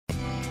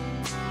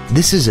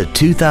This is a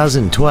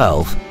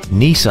 2012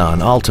 Nissan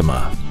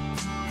Altima.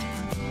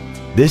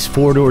 This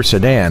four-door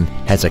sedan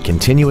has a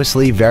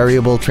continuously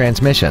variable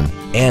transmission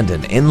and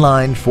an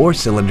inline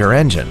four-cylinder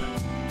engine.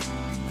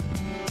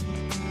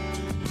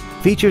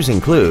 Features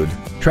include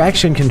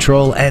traction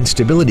control and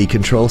stability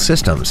control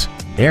systems,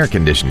 air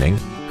conditioning,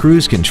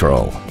 cruise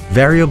control,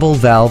 variable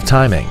valve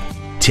timing,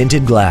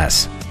 tinted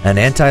glass, an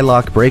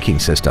anti-lock braking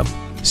system,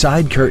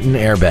 side curtain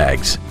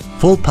airbags,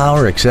 full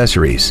power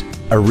accessories,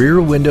 a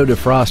rear window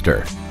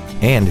defroster,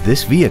 and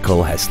this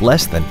vehicle has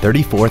less than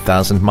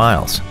 34,000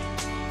 miles.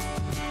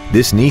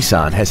 This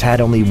Nissan has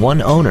had only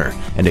one owner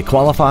and it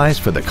qualifies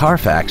for the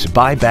Carfax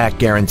buyback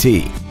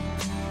guarantee.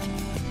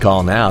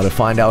 Call now to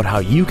find out how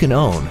you can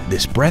own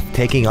this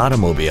breathtaking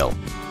automobile.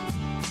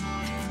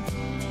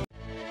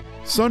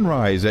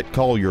 Sunrise at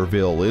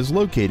Collierville is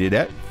located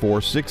at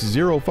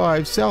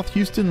 4605 South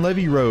Houston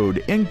Levee Road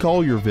in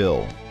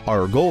Collierville.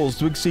 Our goal is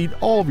to exceed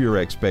all of your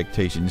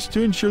expectations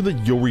to ensure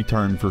that you'll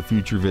return for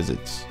future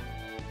visits.